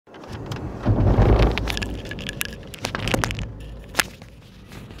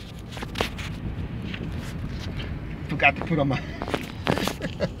forgot to put on my...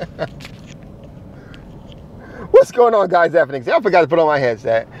 What's going on, guys? FNX. I forgot to put on my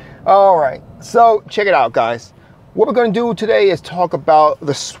headset. All right, so check it out, guys. What we're going to do today is talk about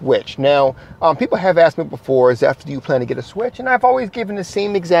the Switch. Now, people have asked me before, is after you plan to get a Switch? And I've always given the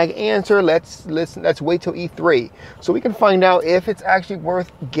same exact answer. Let's wait till E3 so we can find out if it's actually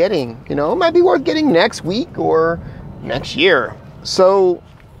worth getting. You know, it might be worth getting next week or next year. So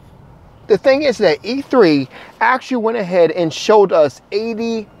the thing is that E3 actually went ahead and showed us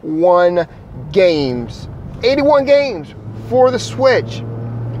 81 games. 81 games for the Switch.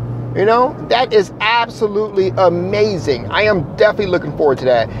 You know, that is absolutely amazing. I am definitely looking forward to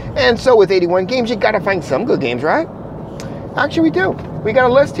that. And so with 81 games, you got to find some good games, right? Actually, we do. We got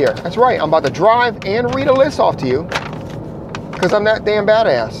a list here. That's right. I'm about to drive and read a list off to you because I'm that damn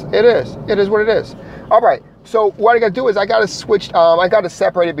badass. It is. It is what it is. All right. So what I got to do is I got to switch. I got to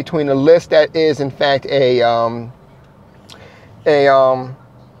separate it between a list that is, in fact,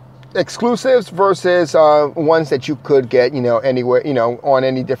 exclusives versus ones that you could get, you know, anywhere, you know, on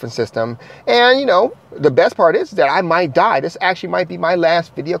any different system. And, you know, the best part is that I might die. This actually might be my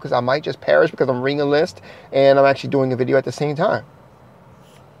last video because I might just perish because I'm reading a list and I'm actually doing a video at the same time.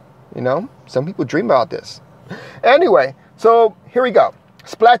 You know, some people dream about this. Anyway, so here we go.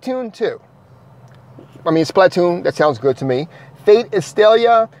 Splatoon 2. I mean, Splatoon, that sounds good to me. Fate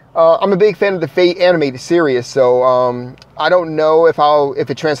Estelia. I'm a big fan of the Fate animated series, so I don't know if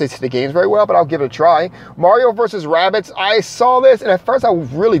it translates to the games very well, but I'll give it a try. Mario vs. Rabbids. I saw this, and at first I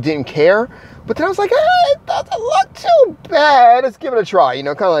really didn't care, but then I was like, it doesn't look too bad. Let's give it a try, you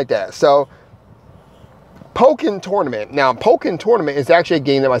know, kind of like that. So, Pokken Tournament. Now, Pokken Tournament is actually a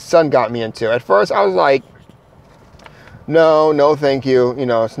game that my son got me into. At first, I was like, no, thank you. You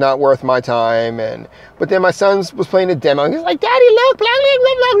know, it's not worth my time. But then my son was playing the demo. He's like, Daddy, look, blah,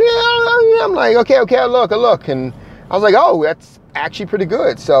 blah, blah, blah. I'm like, okay, I look. And I was like, oh, that's actually pretty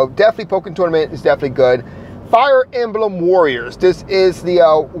good. So definitely Pokken Tournament is definitely good. Fire Emblem Warriors. This is the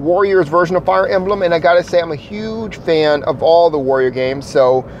Warriors version of Fire Emblem. And I got to say, I'm a huge fan of all the Warrior games.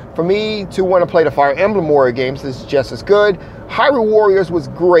 So for me to want to play the Fire Emblem Warrior games, this is just as good. Hyrule Warriors was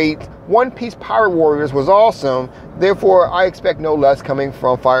great. One Piece Pirate Warriors was awesome. Therefore, I expect no less coming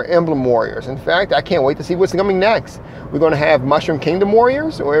from Fire Emblem Warriors. In fact, I can't wait to see what's coming next. We're going to have Mushroom Kingdom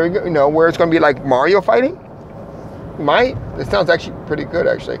Warriors, where, you know, where it's going to be like Mario fighting. It sounds actually pretty good,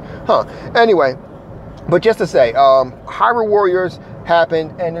 actually. Anyway, but just to say, Hyrule Warriors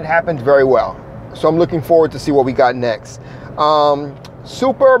happened, and it happened very well. So I'm looking forward to see what we got next.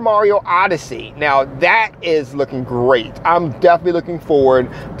 Super Mario Odyssey. Now that is looking great. I'm definitely looking forward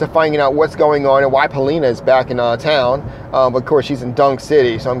to finding out what's going on and why Paulina is back in town. Of course, she's in Dunk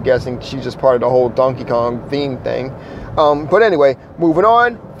City, so I'm guessing she's just part of the whole Donkey Kong theme thing. But anyway, moving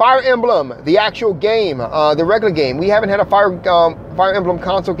on. Fire Emblem, the actual game, the regular game. We haven't had a Fire Emblem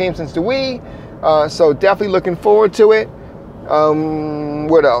console game since the Wii, so definitely looking forward to it.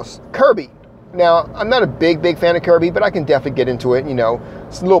 What else? Kirby. Now, I'm not a big fan of Kirby, but I can definitely get into it. You know,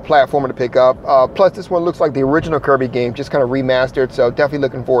 it's a little platformer to pick up. Plus, this one looks like the original Kirby game, just kind of remastered, so definitely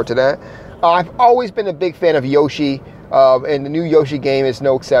looking forward to that. I've always been a big fan of Yoshi, and the new Yoshi game is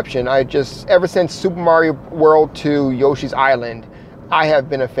no exception. Ever since Super Mario World 2 Yoshi's Island, I have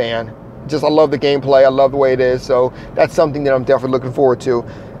been a fan. I love the gameplay. I love the way it is, so that's something that I'm definitely looking forward to.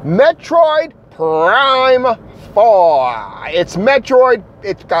 Metroid Prime 4. It's Metroid,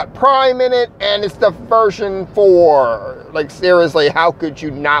 it's got Prime in it, and it's the version 4. Like, seriously, how could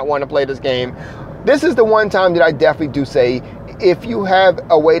you not want to play this game? This is the one time that I definitely do say, if you have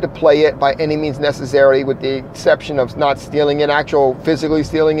a way to play it by any means necessary, with the exception of not stealing it, physically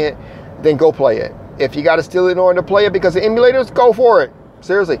stealing it, then go play it. If you got to steal it in order to play it because of emulators, go for it.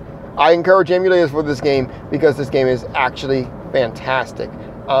 Seriously, I encourage emulators for this game because this game is actually fantastic.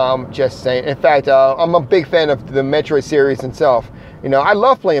 Just saying. In fact, I'm a big fan of the Metroid series itself. You know, I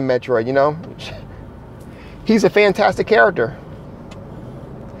love playing Metroid, you know. He's a fantastic character.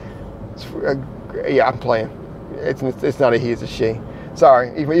 Yeah, I'm playing. It's not a he, it's a she.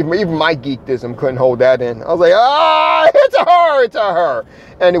 Sorry, even my geekism couldn't hold that in. I was like, it's a her.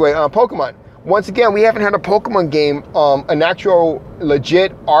 Anyway, Pokemon. Once again, we haven't had a Pokemon game, an actual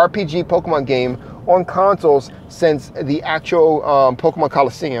legit RPG Pokemon game on consoles since the actual Pokemon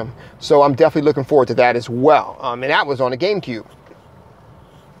Coliseum. So I'm definitely looking forward to that as well. And that was on the GameCube.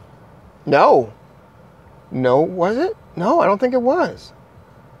 No, was it? No, I don't think it was.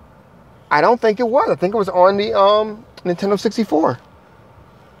 I think it was on the Nintendo 64.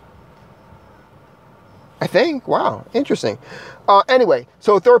 I think. Wow, interesting. Anyway,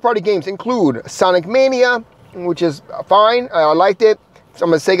 so third-party games include Sonic Mania, which is fine. I liked it.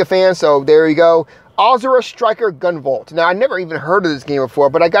 I'm a Sega fan, so there you go. Ozra Striker Gunvolt. Now, I never even heard of this game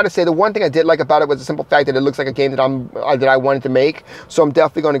before, but I got to say, the one thing I did like about it was the simple fact that it looks like a game that I wanted to make. So I'm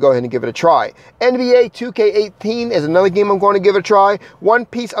definitely going to go ahead and give it a try. NBA 2K18 is another game I'm going to give it a try. One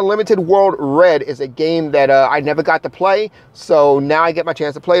Piece Unlimited World Red is a game that I never got to play. So now I get my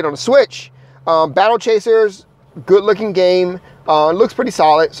chance to play it on the Switch. Battle Chasers, good looking game. Looks pretty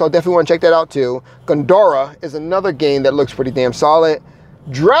solid, so I definitely want to check that out too. Gundora is another game that looks pretty damn solid.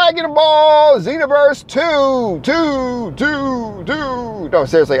 Dragon Ball Xenoverse 2. No,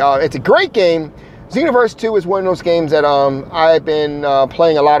 seriously, it's a great game. Xenoverse 2 is one of those games that I've been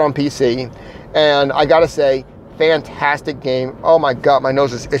playing a lot on PC. And I gotta say, fantastic game. Oh my God, my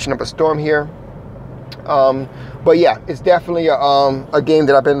nose is itching up a storm here. But yeah, it's definitely a game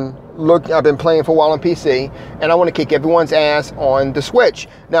that I've been playing for a while on PC, and I want to kick everyone's ass on the Switch.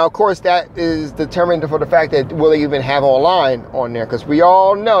 Now, of course, that is determined for the fact that will they even have online on there, because we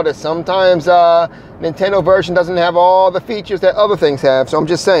all know that sometimes Nintendo version doesn't have all the features that other things have. So I'm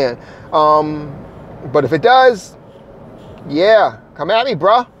just saying. But if it does, yeah, come at me,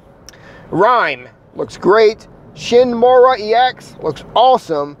 bruh. Rhyme looks great. Shinmura EX looks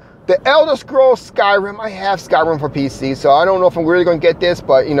awesome. The Elder Scrolls Skyrim, I have Skyrim for PC, so I don't know if I'm really going to get this,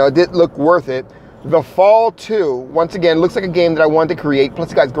 but, you know, it did look worth it. The Fall 2, once again, looks like a game that I wanted to create.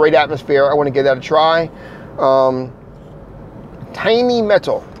 Plus, it got great atmosphere. I want to give that a try. Tiny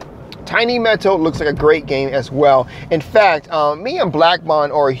Metal. Tiny Metal looks like a great game as well. In fact, me and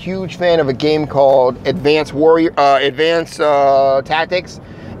Blackbond are a huge fan of a game called Advanced Tactics,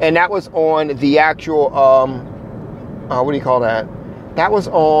 and that was on the actual, what do you call that? That was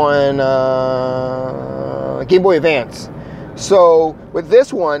on Game Boy Advance. So with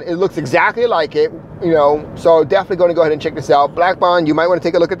this one, it looks exactly like it, you know, so definitely going to go ahead and check this out. Blackbond, you might want to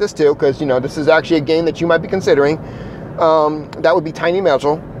take a look at this too, because, you know, this is actually a game that you might be considering. That would be Tiny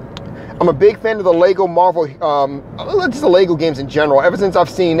Metal. I'm a big fan of the Lego Marvel, just the Lego games in general. Ever since I've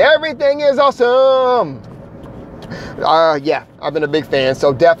seen Everything is Awesome. Yeah, I've been a big fan,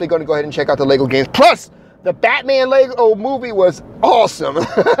 so definitely going to go ahead and check out the Lego games. Plus, the Batman Lego movie was awesome.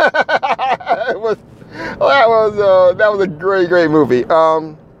 that was a great movie.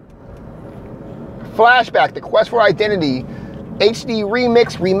 Flashback: The Quest for Identity HD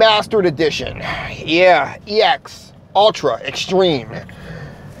Remix Remastered Edition. Yeah, EX Ultra Extreme.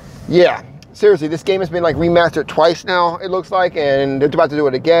 Yeah, seriously, this game has been like remastered twice now, it looks like, and they're about to do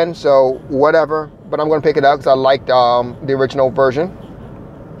it again. So whatever, but I'm going to pick it up because I liked the original version.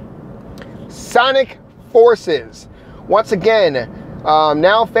 Sonic Forces. Once again,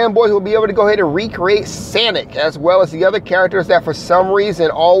 now fanboys will be able to go ahead and recreate Sonic, as well as the other characters that for some reason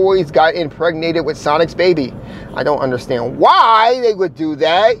always got impregnated with Sonic's baby. I don't understand why they would do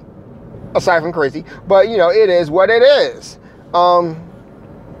that, aside from crazy, but you know, it is what it is.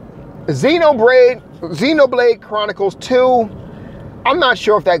 Xenoblade Chronicles 2. I'm not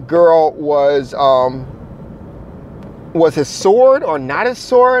sure if that girl was his sword or not his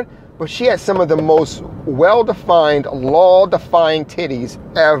sword, but she had some of the most well-defined, law-defying titties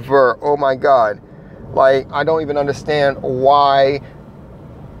ever. Oh my God. Like, I don't even understand why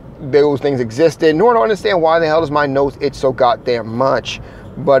those things existed, nor do I understand why the hell does my nose itch so goddamn much.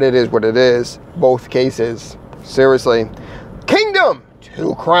 But it is what it is. Both cases. Seriously. Kingdom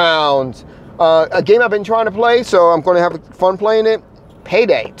 2 Crowns. A game I've been trying to play, so I'm going to have fun playing it.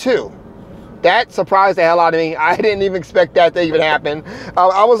 Payday 2. That surprised the hell out of me. I didn't even expect that to even happen.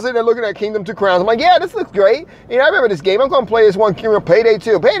 I was sitting there looking at Kingdom 2 Crowns. I'm like, yeah, this looks great. You know, I remember this game. I'm going to play this one, Payday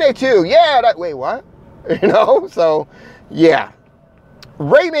 2. Payday 2, yeah. Wait, what? You know, so, yeah.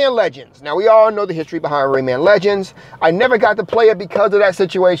 Rayman Legends. Now, we all know the history behind Rayman Legends. I never got to play it because of that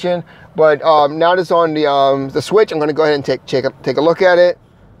situation, but now that it's on the Switch, I'm going to go ahead and take a look at it.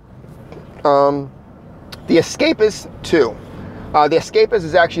 The Escapist 2. The Escapist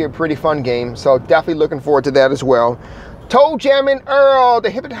is actually a pretty fun game, so definitely looking forward to that as well. Toe Jammin' Earl, the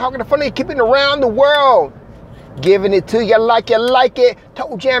hip and hop and the funny, keeping around the world. Giving it to you like it.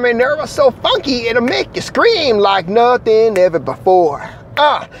 Toe Jammin' Earl so funky, it'll make you scream like nothing ever before.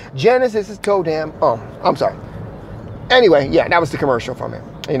 Genesis is Toe Jam. Oh, I'm sorry. Anyway, yeah, that was the commercial from it,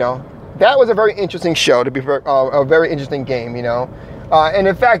 you know. That was a very interesting show, to be a very interesting game, you know. And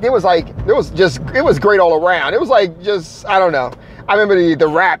in fact, it was great all around. It was like just, I don't know. I remember the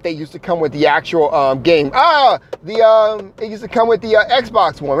rap that used to come with the actual game. It used to come with the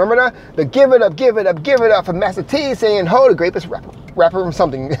Xbox one. Remember that? The give it up for Master T saying, ho, the greatest rapper from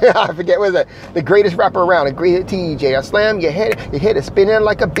something. I forget, what is it? The greatest rapper around, the greatest TJ. I slam your head is spinning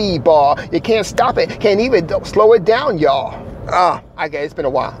like a b-ball. You can't stop it, can't even slow it down, y'all. Okay, it's been a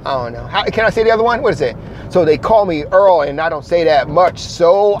while. I don't know. Can I say the other one? What is it? So they call me Earl, and I don't say that much.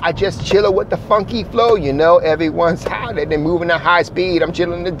 So I just chillin' with the funky flow, you know. Everyone's hot and they're moving at high speed. I'm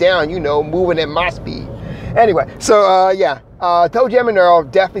chilling it down, you know, moving at my speed. Anyway, so yeah, Toe Jam and Earl,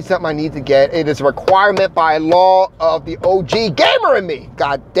 definitely something I need to get. It is a requirement by law of the OG gamer in me.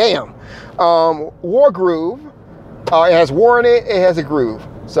 God damn. War Groove. It has war in it. It has a groove.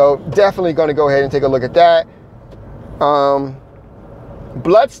 So definitely going to go ahead and take a look at that.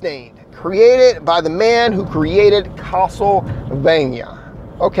 Bloodstained, created by the man who created Castlevania.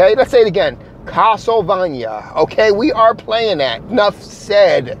 Okay, let's say it again. Castlevania. Okay, we are playing that. Enough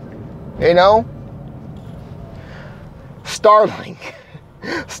said. You know? Starlink.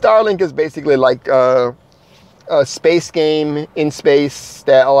 Starlink is basically like a space game in space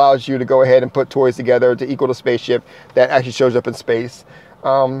that allows you to go ahead and put toys together to equal the spaceship that actually shows up in space.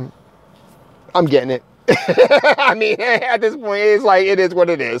 I'm getting it. I mean, at this point, it's like, it is what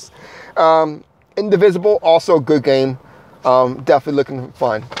it is. Indivisible, also a good game. Definitely looking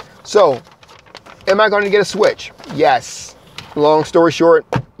fun. So, am I going to get a Switch? Yes. Long story short,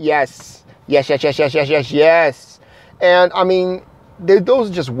 yes. Yes, yes, yes, yes, yes, yes, yes. And, I mean, those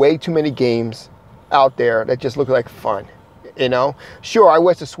are just way too many games out there that just look like fun, you know? Sure, I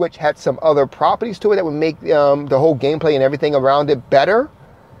wish the Switch had some other properties to it that would make the whole gameplay and everything around it better.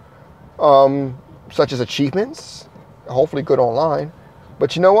 Such as achievements, hopefully good online.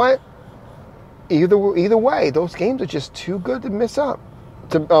 But you know what? Either way, those games are just too good to miss up,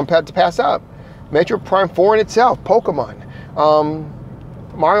 to pass up. Metroid Prime 4 in itself, Pokemon,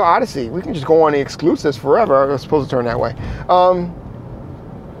 Mario Odyssey. We can just go on the exclusives forever. I was supposed to turn that way.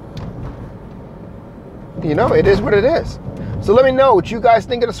 You know, it is what it is. So let me know what you guys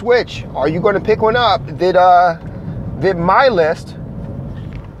think of the Switch. Are you going to pick one up? Did my list...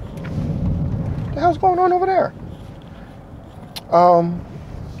 What the hell's going on over there? Oh,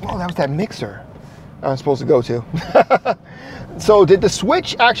 that was that mixer I was supposed to go to. So did the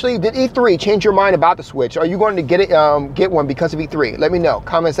Switch actually, did E3 change your mind about the Switch? Are you going to get one because of E3? Let me know.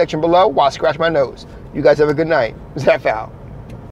 Comment section below while I scratch my nose. You guys have a good night. Zeph out.